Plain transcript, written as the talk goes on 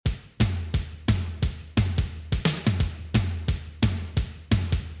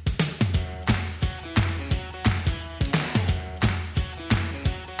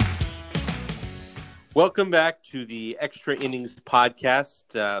Welcome back to the Extra Innings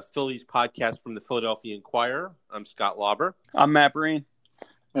podcast, Phillies podcast from the Philadelphia Inquirer. I'm Scott Lauber. I'm Matt Breen.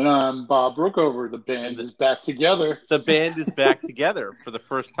 And I'm Bob Brookover. The band is back together. The band is back together for the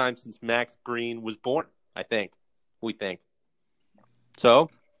first time since Max Breen was born, I think. We think. So,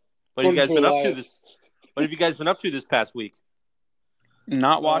 what have you guys been up to this? What have you guys been up to this past week?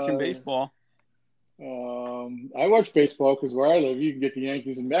 Not watching baseball. I watch baseball because where I live, you can get the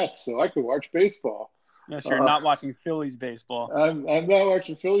Yankees and Mets, so I could watch baseball. Yes, you're not watching Phillies baseball. I'm not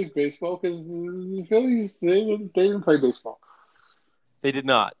watching Phillies baseball because the Phillies they didn't play baseball. They did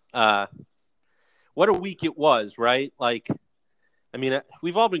not. What a week it was, right?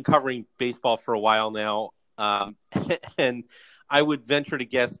 We've all been covering baseball for a while now, and I would venture to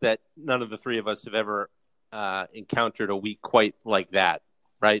guess that none of the three of us have ever encountered a week quite like that,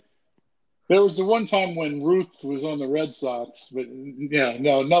 right? There was the one time when Ruth was on the Red Sox, but yeah,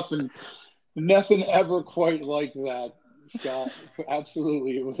 no, nothing ever quite like that, Scott.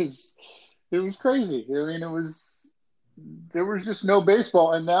 Absolutely, it was crazy. I mean, there was just no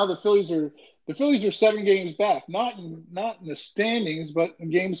baseball, and now the Phillies are 7 games back, not in the standings, but in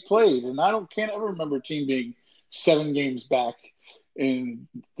games played. And can't ever remember a team being 7 games back in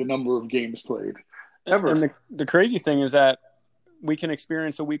the number of games played ever. And the crazy thing is that we can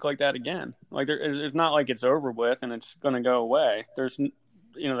experience a week like that again. Like it's not like it's over with and it's going to go away. There's,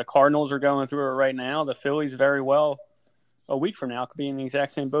 the Cardinals are going through it right now. The Phillies very well a week from now could be in the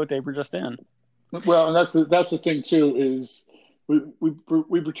exact same boat they were just in. Well, and that's the thing too is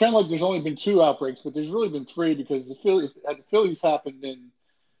we pretend like there's only been 2 outbreaks, but there's really been 3 because the Phillies happened in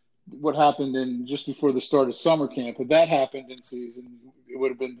just before the start of summer camp. If that happened in season, it would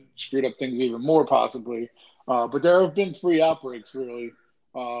have been screwed up things even more possibly. But there have been 3 outbreaks really,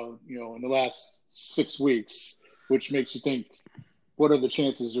 in the last 6 weeks, which makes you think, what are the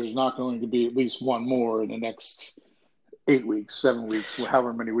chances there's not going to be at least one more in the next 8 weeks, 7 weeks,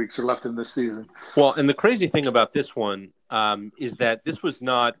 however many weeks are left in this season. Well, and the crazy thing about this one is that this was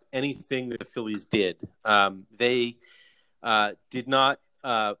not anything that the Phillies did. They did not.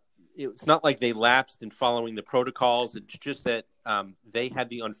 It's not like they lapsed in following the protocols. It's just that they had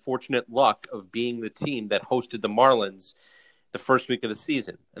the unfortunate luck of being the team that hosted the Marlins the first week of the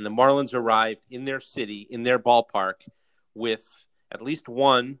season. And the Marlins arrived in their city, in their ballpark, with at least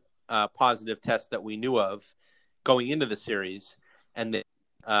one positive test that we knew of going into the series. And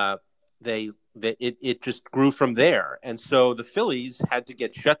it just grew from there. And so the Phillies had to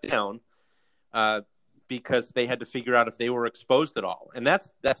get shut down because they had to figure out if they were exposed at all. And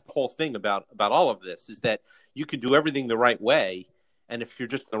that's the whole thing about all of this is that you could do everything the right way. And if you're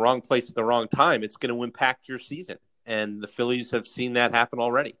just in the wrong place at the wrong time, it's going to impact your season. And the Phillies have seen that happen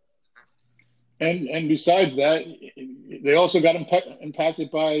already. And besides that, they also got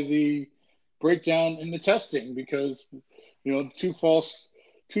impacted by the breakdown in the testing because, 2 false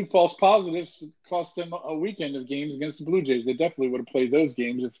positives cost them a weekend of games against the Blue Jays. They definitely would have played those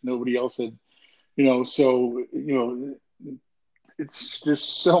games if nobody else had, it's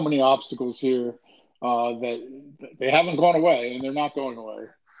just so many obstacles here that they haven't gone away and they're not going away.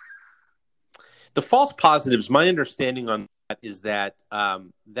 The false positives, my understanding on that is that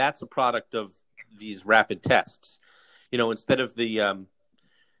that's a product of these rapid tests. Instead of the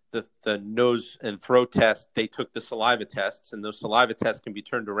nose and throat test, they took the saliva tests, and those saliva tests can be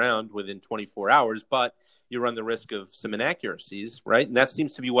turned around within 24 hours, but you run the risk of some inaccuracies, right? And that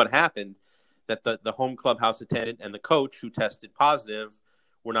seems to be what happened, that the home clubhouse attendant and the coach who tested positive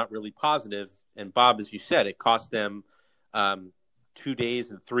were not really positive. And Bob, as you said, it cost them 2 days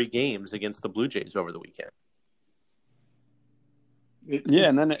and 3 games against the Blue Jays over the weekend.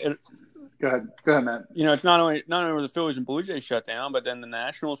 And then Go ahead, Matt. It's not only were the Phillies and Blue Jays shut down, but then the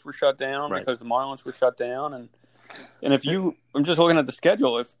Nationals were shut down because the Marlins were shut down. And I'm just looking at the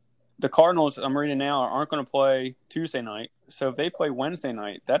schedule. If the Cardinals, I'm reading now, aren't going to play Tuesday night, so if they play Wednesday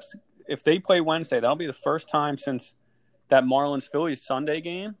night, if they play Wednesday, that'll be the first time since that Marlins-Phillies Sunday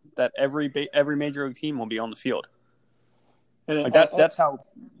game that every major league team will be on the field. And that's how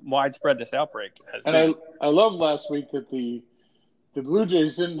widespread this outbreak has been. I love last week that the Blue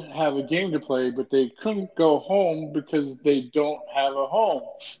Jays didn't have a game to play, but they couldn't go home because they don't have a home.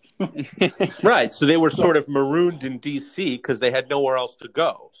 Right. So they were sort of marooned in D.C. because they had nowhere else to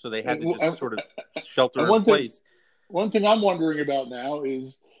go. So they had to just sort of shelter in place. One thing I'm wondering about now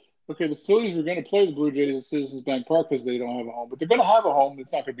is, okay, the Phillies are going to play the Blue Jays at Citizens Bank Park because they don't have a home. But they're going to have a home.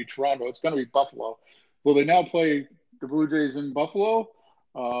 It's not going to be Toronto. It's going to be Buffalo. Will they now play the Blue Jays in Buffalo?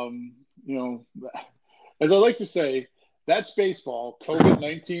 As I like to say, that's baseball,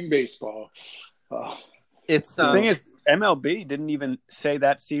 COVID-19 baseball. It's the thing is, MLB didn't even say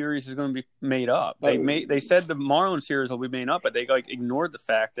that series is going to be made up. They said the Marlins series will be made up, but they ignored the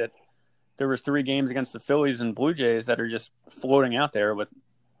fact that there was 3 games against the Phillies and Blue Jays that are just floating out there. With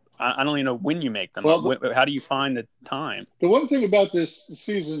I don't even know when you make them up. How do you find the time? The one thing about this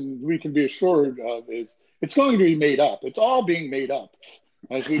season we can be assured of is it's going to be made up. It's all being made up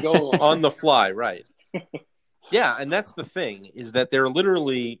as we go along. On the fly, right? Yeah, and that's the thing, is that they're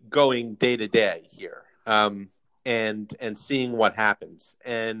literally going day to day here. And seeing what happens,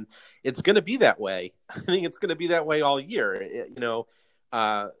 and it's going to be that way. I think it's going to be that way all year.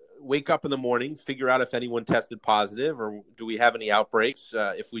 Wake up in the morning, figure out if anyone tested positive, or do we have any outbreaks?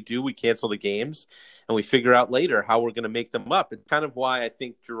 If we do, we cancel the games, and we figure out later how we're going to make them up. It's kind of why I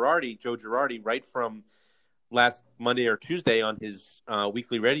think Joe Girardi, right from last Monday or Tuesday on his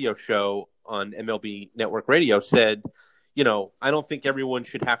weekly radio show on MLB Network Radio, said, I don't think everyone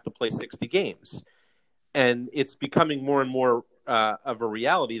should have to play 60 games. And it's becoming more and more of a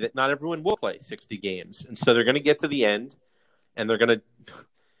reality that not everyone will play 60 games. And so they're going to get to the end, and they're going to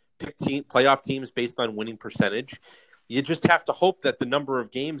pick playoff teams based on winning percentage. You just have to hope that the number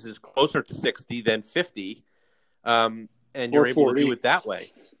of games is closer to 60 than 50, and you're able to do it that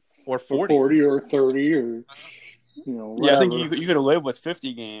way. Or 40. Or 40 or 30 or, whatever. Yeah, I think you could live with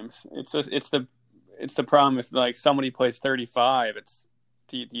 50 games. It's the problem if, somebody plays 35,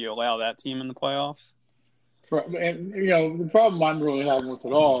 do you allow that team in the playoffs? Right, and the problem I'm really having with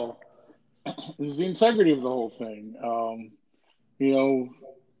it all is the integrity of the whole thing.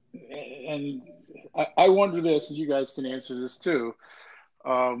 And I wonder this, and you guys can answer this too.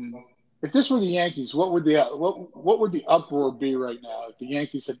 If this were the Yankees, what would the uproar be right now if the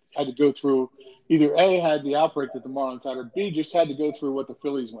Yankees had to go through either A, had the outbreak that the Marlins had, or B, just had to go through what the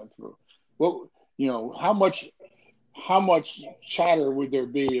Phillies went through? How much chatter would there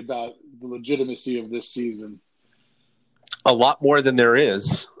be about the legitimacy of this season? A lot more than there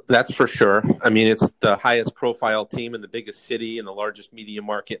is. That's for sure. I mean, it's the highest profile team in the biggest city and the largest media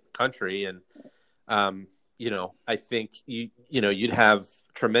market in the country. And, I think, you'd have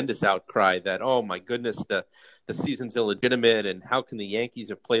tremendous outcry that, oh my goodness, the season's illegitimate. And how can the Yankees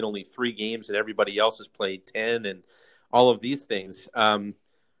have played only 3 games and everybody else has played 10 and all of these things?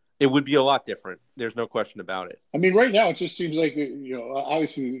 It would be a lot different. There's no question about it. I mean, right now it just seems like,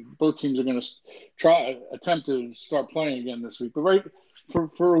 obviously both teams are going to attempt to start playing again this week. But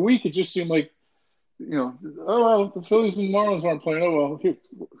for a week, it just seemed like, the Phillies and Marlins aren't playing. Oh, well, here,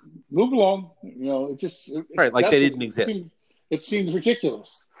 move along. They didn't exist. It seems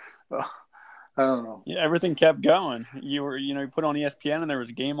ridiculous. I don't know. Yeah, everything kept going. You put on ESPN and there was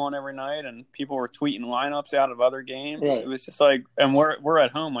a game on every night, and people were tweeting lineups out of other games. Right. It was just and we're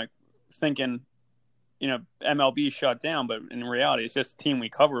at home thinking, MLB shut down, but in reality, it's just the team we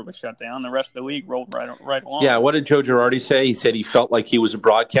cover was shut down. The rest of the league rolled right along. Yeah, what did Joe Girardi say? He said he felt like he was a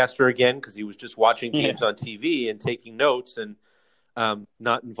broadcaster again because he was just watching games on TV and taking notes and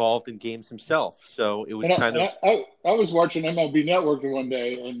not involved in games himself. So it was I was watching MLB Network one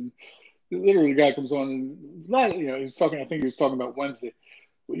day, and literally the guy comes on and he's talking. I think he was talking about Wednesday.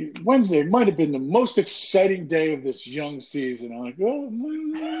 Wednesday might have been the most exciting day of this young season. I'm like, well,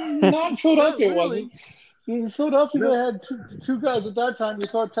 not in Philadelphia, it wasn't. In Philadelphia, they had two guys at that time we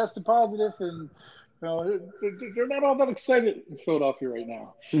thought tested positive, and they're not all that excited in Philadelphia right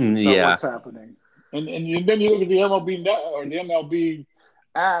now. Yeah, what's happening? And then you look at the MLB or the MLB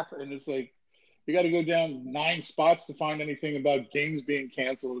app, and it's like you got to go down 9 spots to find anything about games being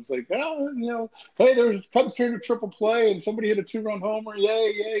canceled. It's like, hey, there's Cubs here to triple play, and somebody hit a 2-run homer.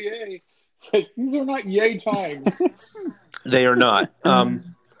 Yay, yay, yay! It's like, these are not yay times. They are not.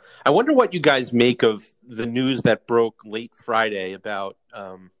 I wonder what you guys make of the news that broke late Friday about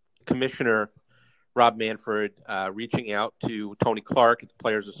Commissioner Rob Manfred reaching out to Tony Clark at the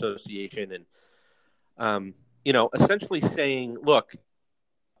Players Association and, essentially saying, look,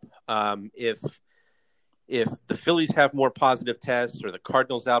 if the Phillies have more positive tests or the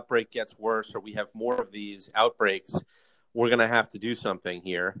Cardinals outbreak gets worse or we have more of these outbreaks, we're going to have to do something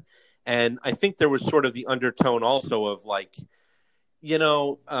here. And I think there was sort of the undertone also of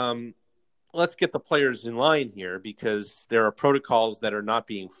let's get the players in line here because there are protocols that are not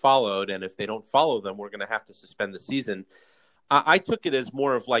being followed. And if they don't follow them, we're going to have to suspend the season. I took it as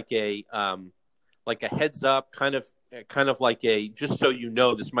more of a heads up, kind of like a, just so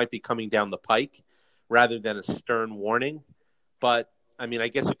this might be coming down the pike rather than a stern warning. But I mean, I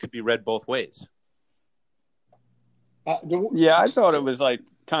guess it could be read both ways. Yeah, I thought it was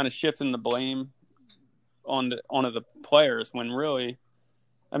kind of shifting the blame onto the players when really,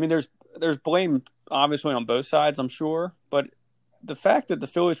 I mean, there's blame obviously on both sides, I'm sure, but the fact that the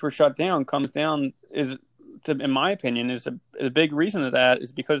Phillies were shut down comes down is in my opinion, is a big reason of that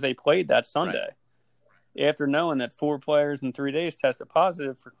is because they played that Sunday. Right. After knowing that 4 players in 3 days tested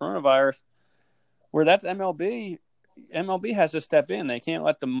positive for coronavirus, where that's MLB has to step in. They can't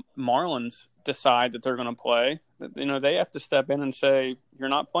let the Marlins decide that they're going to play. They have to step in and say, you're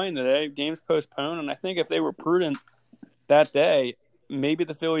not playing today, game's postponed. And I think if they were prudent that day, maybe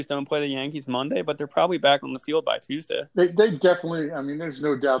the Phillies don't play the Yankees Monday, but they're probably back on the field by Tuesday. They definitely, I mean, there's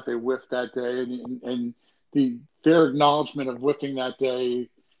no doubt they whiffed that day. And their acknowledgement of whiffing that day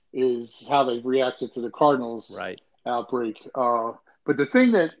is how they've reacted to the Cardinals outbreak. But the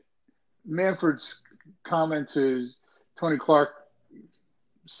thing that Manfred's comment to Tony Clark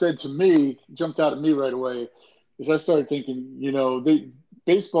said to me, jumped out at me right away, is I started thinking,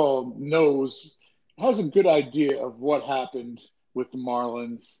 baseball has a good idea of what happened with the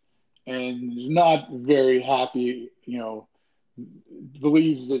Marlins and is not very happy,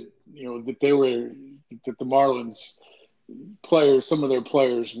 believes that, that the Marlins players, some of their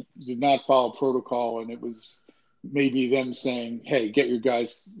players did not follow protocol, and it was maybe them saying, hey, get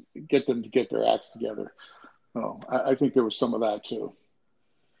them to get their acts together. I think there was some of that too.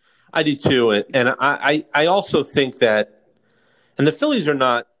 I do too, and I also think that, and the Phillies are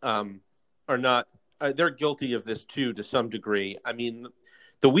not they're guilty of this too to some degree. I mean,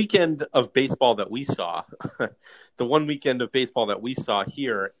 the weekend of baseball that we saw, the one weekend of baseball that we saw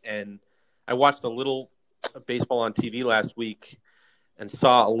here, and I watched a little baseball on TV last week and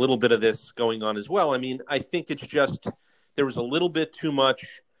saw a little bit of this going on as well. I mean, I think it's just there was a little bit too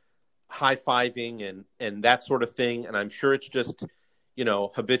much high-fiving and that sort of thing, and I'm sure it's just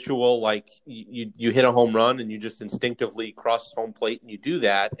habitual, like you hit a home run and you just instinctively cross home plate and you do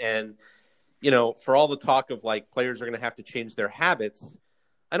that. And for all the talk of like players are going to have to change their habits,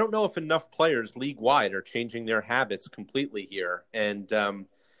 I don't know if enough players league-wide are changing their habits completely here. And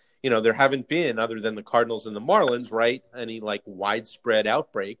there haven't been, other than the Cardinals and the Marlins, right, any like widespread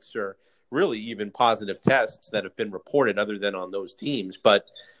outbreaks or really even positive tests that have been reported other than on those teams. But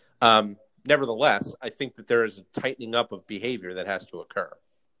nevertheless, I think that there is a tightening up of behavior that has to occur.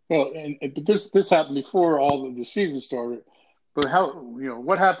 Well, but this happened before all of the season started. But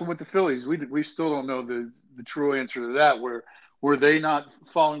what happened with the Phillies? We still don't know the true answer to that. Were they not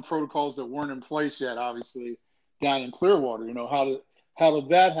following protocols that weren't in place yet? Obviously, down in Clearwater, how did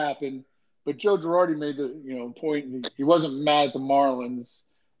that happen? But Joe Girardi made the point. He wasn't mad at the Marlins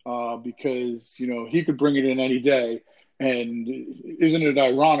because he could bring it in any day. And isn't it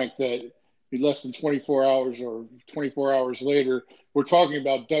ironic that less than 24 hours or 24 hours later, we're talking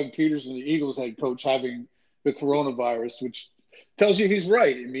about Doug Peterson, the Eagles head coach, having the coronavirus, which tells you he's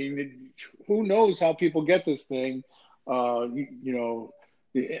right. I mean, who knows how people get this thing, and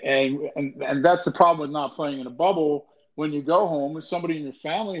that's the problem with not playing in a bubble. When you go home, if somebody in your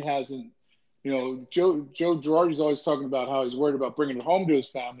family hasn't, Joe Girardi's always talking about how he's worried about bringing it home to his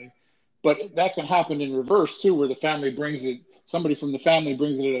family. But that can happen in reverse too, where the family brings it. Somebody from the family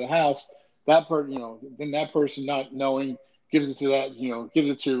brings it to the house. That then that person not knowing gives it to that,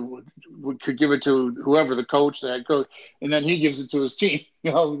 could give it to whoever, the coach, the head coach, and then he gives it to his team.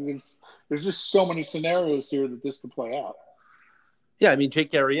 There's just so many scenarios here that this could play out. Yeah, I mean,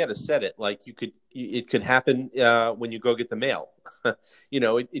 Jake Arrieta said it. Like it could happen when you go get the mail.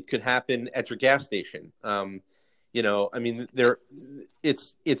 It could happen at your gas station. I mean,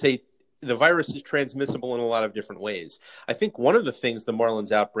 the virus is transmissible in a lot of different ways. I think one of the things the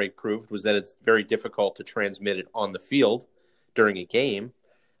Marlins outbreak proved was that it's very difficult to transmit it on the field during a game.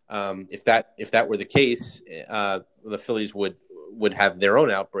 If that were the case, the Phillies would have their own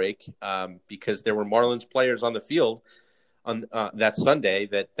outbreak because there were Marlins players on the field on that Sunday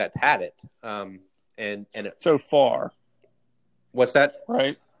that had it. So far, what's that?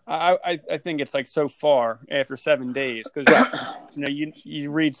 Right. I think it's like so far after 7 days because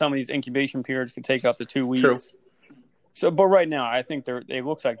you read some of these incubation periods could take up to 2 weeks. True. So, but right now I think it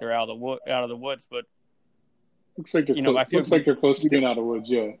looks like they're out of the woods. But looks like they're close to being out of the woods.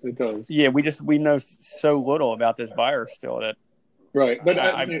 Yeah, it does. Yeah, we know so little about this virus still that. Right, but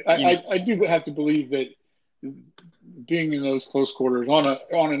I do have to believe that being in those close quarters on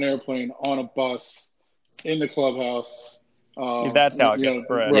an airplane, on a bus, in the clubhouse. That's how it gets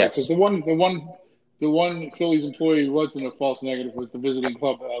spread. Right, because the one Phillies employee who wasn't a false negative was the visiting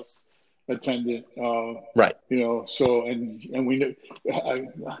clubhouse attendant. Right. So and we know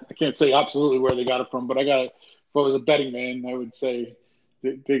I can't say absolutely where they got it from, but if I was a betting man, I would say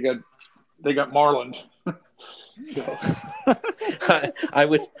they got Marlins.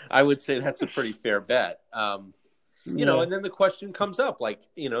 I would say that's a pretty fair bet. And then the question comes up,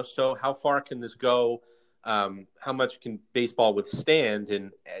 so how far can this go How much can baseball withstand?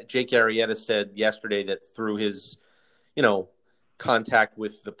 And Jake Arrieta said yesterday that through his, contact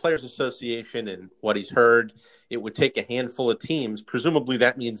with the Players Association and what he's heard, it would take a handful of teams. Presumably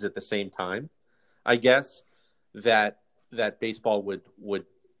that means at the same time, I guess, that baseball would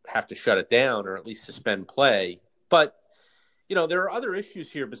have to shut it down or at least suspend play. But, there are other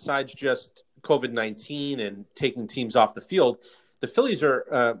issues here besides just COVID-19 and taking teams off the field. The Phillies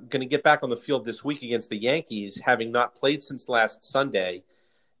are going to get back on the field this week against the Yankees, having not played since last Sunday.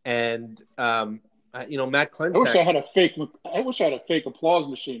 And, Matt Klentak. I wish I had a fake applause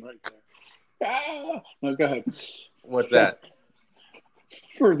machine right there. No, go ahead. What's that?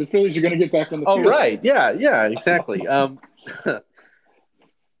 For the Phillies are going to get back on the field. Oh, right. Yeah, exactly.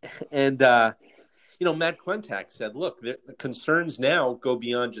 And Matt Klentak said, look, the concerns now go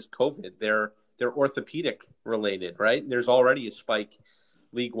beyond just COVID. They're orthopedic related, right? And there's already a spike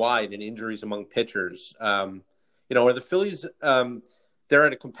league-wide in injuries among pitchers. Are the Phillies they're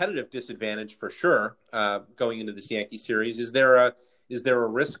at a competitive disadvantage for sure going into this Yankee series. Is there a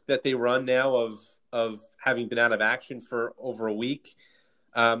risk that they run now of having been out of action for over a week?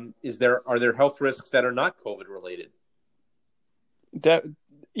 Are there health risks that are not COVID related?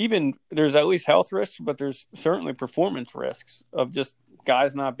 There's at least health risks, but there's certainly performance risks of just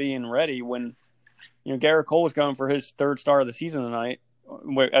guys not being ready when, Garrett Cole is going for his third start of the season tonight.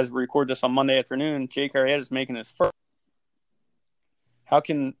 As we record this on Monday afternoon, Jake Arrieta is making his first. How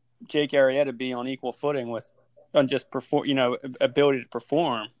can Jake Arrieta be on equal footing with ability to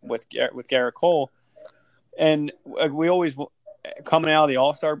perform with Garrett Cole? And we always, coming out of the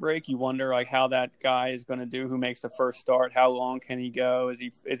All-Star break, you wonder how that guy is going to do who makes the first start. How long can he go? Is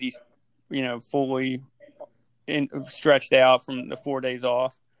he fully stretched out from the 4 days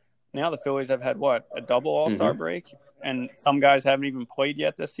off? Now the Phillies have had a double All-Star break, and some guys haven't even played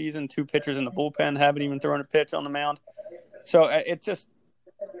yet this season. 2 pitchers in the bullpen haven't even thrown a pitch on the mound. So it's just,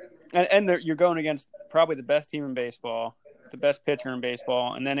 and you're going against probably the best team in baseball, the best pitcher in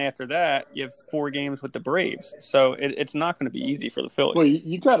baseball, and then after that you have 4 games with the Braves. So it's not going to be easy for the Phillies. Well,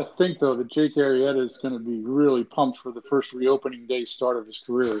 you got to think though that Jake Arrieta is going to be really pumped for the first reopening day start of his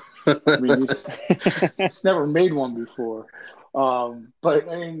career. I mean, he's never made one before. But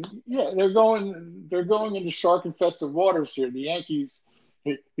I mean, yeah, they're going into shark-infested waters here. The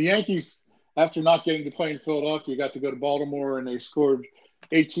Yankees, after not getting to play in Philadelphia, got to go to Baltimore and they scored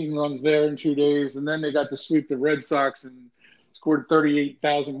 18 runs there in 2 days, and then they got to sweep the Red Sox and scored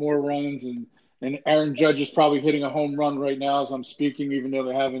 38,000 more runs. And Aaron Judge is probably hitting a home run right now as I'm speaking, even though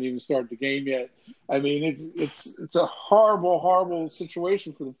they haven't even started the game yet. I mean, it's a horrible, horrible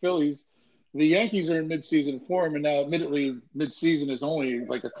situation for the Phillies. The Yankees are in midseason form, and now, admittedly, midseason is only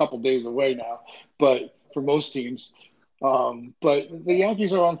like a couple days away now, but for most teams. But the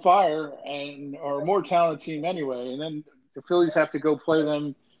Yankees are on fire and are a more talented team anyway. And then the Phillies have to go play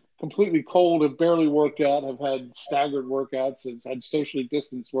them completely cold, have barely worked out, have had staggered workouts, have had socially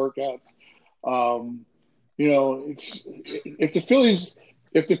distanced workouts. If the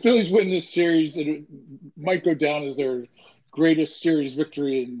Phillies win this series, it might go down as their greatest series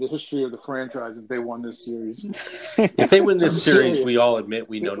victory in the history of the franchise if they won this series. If they win this series, we all admit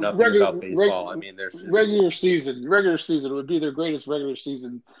we know nothing about baseball. I mean, there's regular season, it would be their greatest regular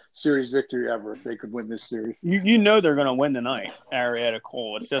season series victory ever if they could win this series. They're going to win tonight, Arrieta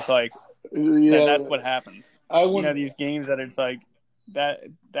Cole. It's just that's what happens. These games that it's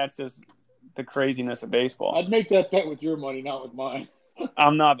that's just the craziness of baseball. I'd make that bet with your money, not with mine.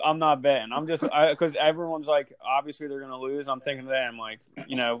 I'm not betting. I'm just because everyone's obviously they're going to lose. I'm thinking that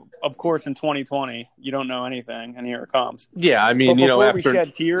of course in 2020 you don't know anything, and here it comes. Yeah, I mean,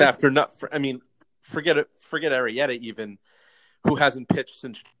 forget Arrieta even, who hasn't pitched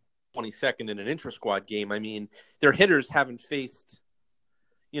since 22nd in an intra-squad game. I mean, their hitters haven't faced,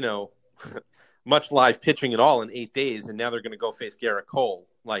 much live pitching at all in 8 days, and now they're going to go face Garrett Cole.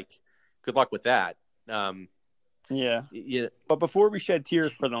 Good luck with that. Yeah. But before we shed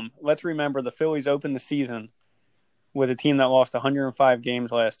tears for them, let's remember the Phillies opened the season with a team that lost 105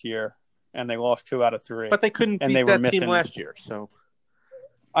 games last year, and they lost 2 out of 3. But they couldn't beat that team last year, so.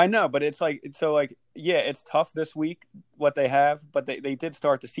 I know, but it's it's tough this week what they have, but they did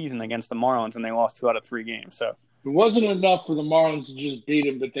start the season against the Marlins, and they lost 2 out of 3 games. So it wasn't enough for the Marlins to just beat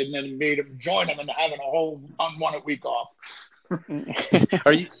them, but they then made them join them and having a whole unwanted week off.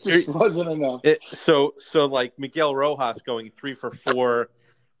 It wasn't enough. So Miguel Rojas going 3 for 4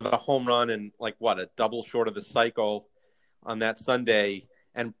 with a home run and a double short of the cycle on that Sunday,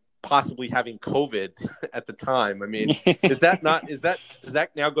 and possibly having COVID at the time. I mean, does that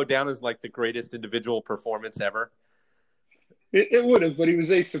now go down as the greatest individual performance ever? It would have, but he was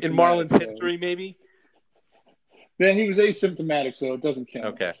asymptomatic in Marlins history, maybe. Then he was asymptomatic, so it doesn't count.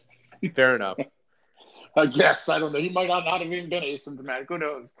 Okay, fair enough. I guess. I don't know. He might not have even been asymptomatic. Who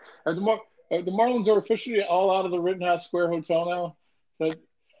knows? The Marlins are officially all out of the Rittenhouse Square Hotel now?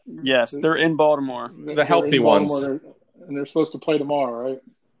 Yes, they're in Baltimore. The healthy ones. And they're supposed to play tomorrow, right?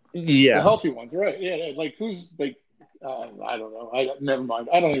 Yes. The healthy ones, right? Yeah, like who's like I don't know. Never mind.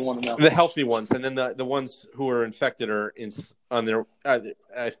 I don't even want to know. The healthy ones, and then the ones who are infected are on their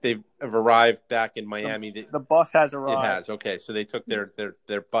if they have arrived back in Miami. The bus has arrived. It has. Okay, so they took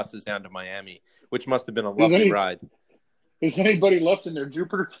their buses down to Miami, which must have been a lovely ride. Is anybody left in their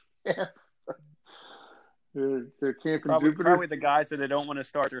Jupiter camp? Their camp in Jupiter? Probably the guys that they don't want to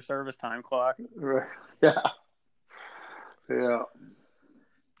start their service time clock. Right. Yeah. Yeah.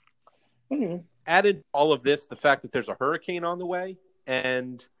 Anyway. Added all of this, the fact that there's a hurricane on the way,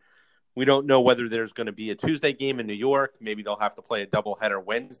 and we don't know whether there's going to be a Tuesday game in New York. Maybe they'll have to play a doubleheader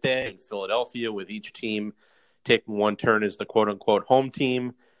Wednesday in Philadelphia with each team taking one turn as the quote-unquote home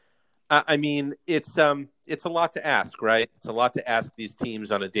team. I mean, it's a lot to ask, right? It's a lot to ask these teams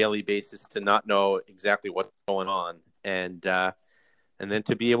on a daily basis to not know exactly what's going on, and then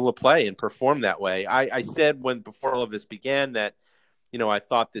to be able to play and perform that way. I said before all of this began that, I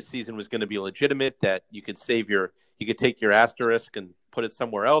thought this season was going to be legitimate, that you could take your asterisk and put it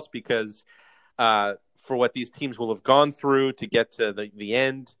somewhere else because for what these teams will have gone through to get to the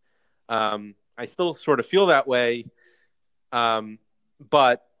end, I still sort of feel that way.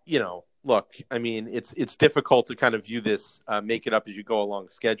 But, look, I mean, it's difficult to kind of view this, make it up as you go along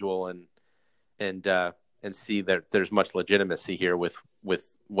schedule and see that there's much legitimacy here with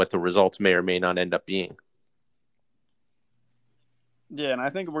what the results may or may not end up being. Yeah, and I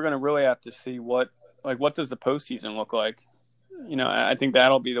think we're going to really have to see what does the postseason look like. I think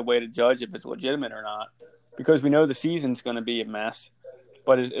that'll be the way to judge if it's legitimate or not, because we know the season's going to be a mess.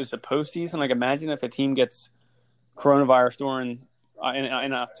 But is the postseason, like, imagine if a team gets coronavirus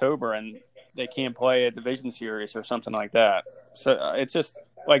in October and they can't play a division series or something like that. So it's just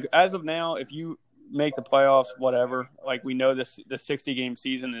like, as of now, if you make the playoffs, whatever, like, we know the 60-game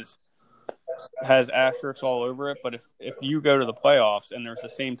season has asterisks all over it, but if you go to the playoffs and there's the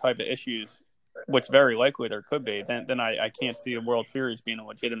same type of issues, which very likely there could be, then I can't see the World Series being a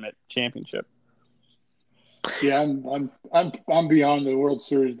legitimate championship. Yeah, I'm beyond the World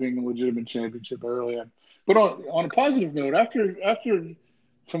Series being a legitimate championship. I really am. But on a positive note, after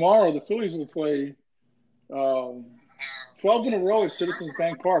tomorrow, the Phillies will play 12 in a row at Citizens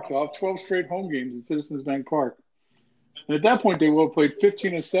Bank Park. They'll have 12 straight home games at Citizens Bank Park. And at that point, they will have played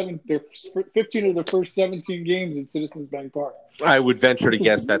 15 of their first 17 games at Citizens Bank Park. I would venture to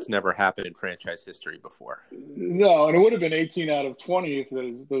guess that's never happened in franchise history before. No, and it would have been 18 out of 20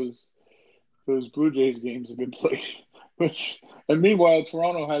 if those Blue Jays games have been played. And meanwhile,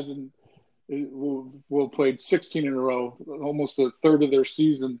 Toronto will played 16 in a row, almost a third of their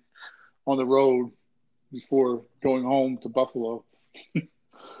season on the road before going home to Buffalo,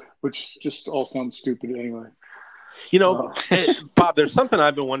 which just all sounds stupid anyway. Bob, there's something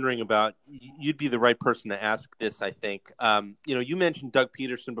I've been wondering about. You'd be the right person to ask this, I think. You mentioned Doug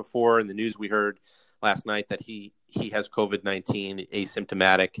Peterson before in the news we heard last night that he has COVID-19,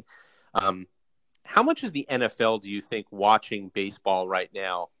 asymptomatic. How much is the NFL, do you think, watching baseball right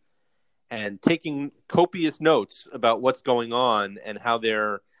now and taking copious notes about what's going on and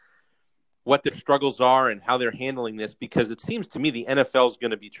what their struggles are and how they're handling this? Because it seems to me the NFL is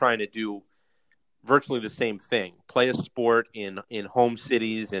going to be trying to do virtually the same thing, play a sport in home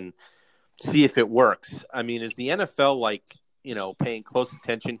cities and see if it works. I mean, is the NFL paying close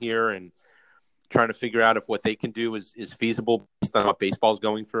attention here and trying to figure out if what they can do is feasible based on what baseball is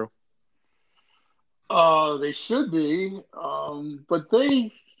going through? They should be, but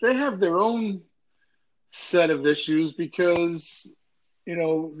they have their own set of issues because,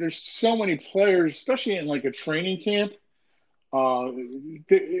 there's so many players, especially in like a training camp.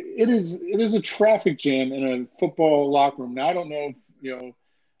 It is a traffic jam in a football locker room. Now, I don't know if,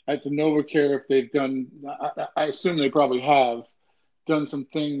 at the NovaCare, if they've done, I assume they probably have done some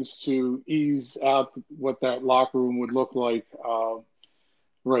things to ease out what that locker room would look like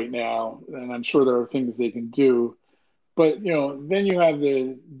right now. And I'm sure there are things they can do. But, then you have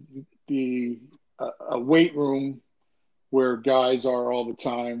the weight room where guys are all the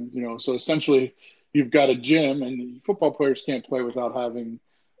time, so essentially you've got a gym, and football players can't play without having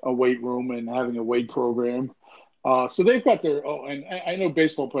a weight room and having a weight program. So they've got their own, and I know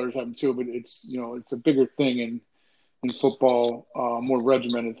baseball players have them too, but it's a bigger thing in football, more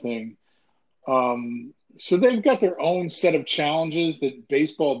regimented thing. So they've got their own set of challenges that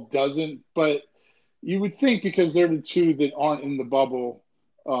baseball doesn't. But you would think because they're the two that aren't in the bubble,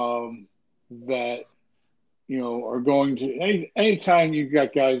 that are going to anytime you've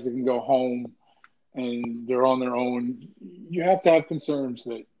got guys that can go home and they're on their own, you have to have concerns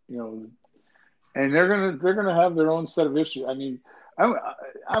that and they're gonna have their own set of issues. I mean,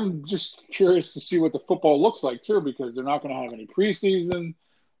 I'm just curious to see what the football looks like too, because they're not going to have any preseason.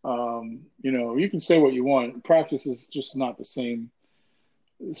 You can say what you want. Practice is just not the same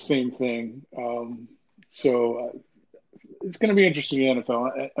thing. So it's going to be interesting in the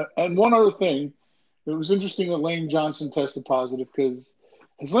NFL. And one other thing, it was interesting that Lane Johnson tested positive, because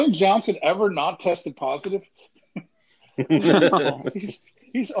has Lane Johnson ever not tested positive? No.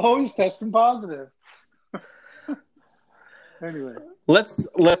 He's always testing positive. Anyway,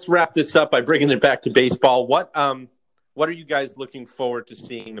 let's wrap this up by bringing it back to baseball. What are you guys looking forward to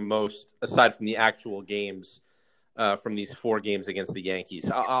seeing the most, aside from the actual games, from these 4 games against the Yankees?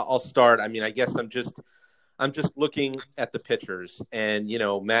 I'll start. I mean, I guess I'm just looking at the pitchers, and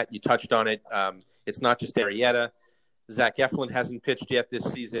Matt, you touched on it. It's not just Arrieta. Zach Eflin hasn't pitched yet this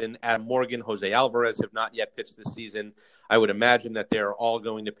season. Adam Morgan, Jose Alvarez have not yet pitched this season. I would imagine that they're all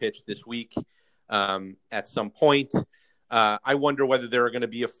going to pitch this week at some point. I wonder whether there are going to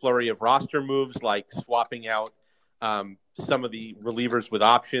be a flurry of roster moves, like swapping out some of the relievers with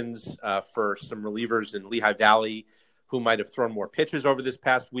options for some relievers in Lehigh Valley who might have thrown more pitches over this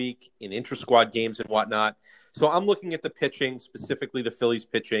past week in intra-squad games and whatnot. So I'm looking at the pitching, specifically the Phillies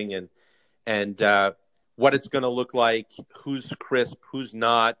pitching, and what it's going to look like, who's crisp, who's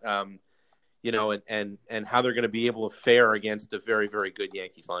not, and how they're going to be able to fare against a very, very good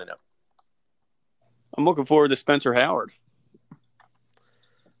Yankees lineup. I'm looking forward to Spencer Howard.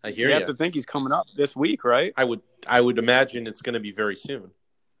 I hear you. Have to think he's coming up this week, right? I would imagine it's going to be very soon.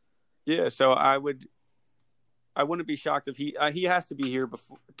 Yeah, so I wouldn't be shocked if he has to be here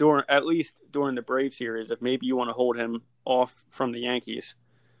during the Braves series. If maybe you want to hold him off from the Yankees,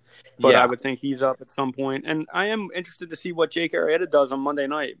 but I would think he's up at some point. And I am interested to see what Jake Arrieta does on Monday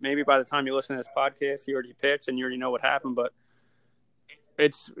night. Maybe by the time you listen to this podcast, he already pitched and you already know what happened, but.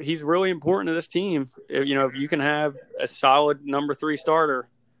 He's really important to this team. If you can have a solid number 3 starter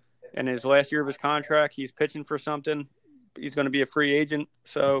in his last year of his contract, he's pitching for something. He's going to be a free agent.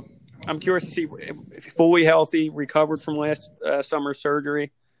 So I'm curious to see, fully healthy, recovered from last summer's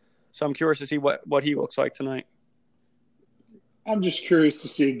surgery. So I'm curious to see what he looks like tonight. I'm just curious to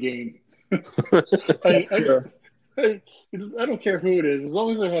see a game. I don't care who it is. As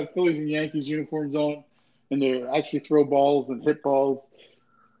long as they have Phillies and Yankees uniforms on and they actually throw balls and hit balls,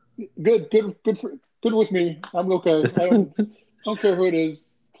 good with me. I'm okay. I don't care who it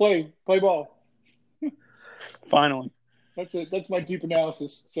is. Play ball. Finally. That's it. That's my deep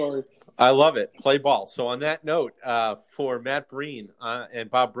analysis. Sorry. I love it. Play ball. So on that note, for Matt Breen and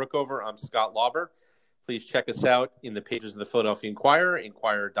Bob Brookover, I'm Scott Lauber. Please check us out in the pages of the Philadelphia Inquirer,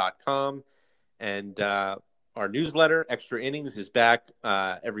 inquirer.com. And our newsletter, Extra Innings, is back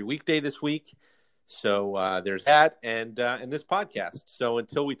every weekday this week. So there's that and this podcast. So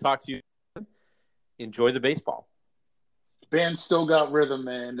until we talk to you, enjoy the baseball. The band still got rhythm,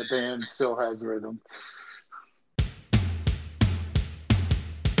 man. The band still has rhythm.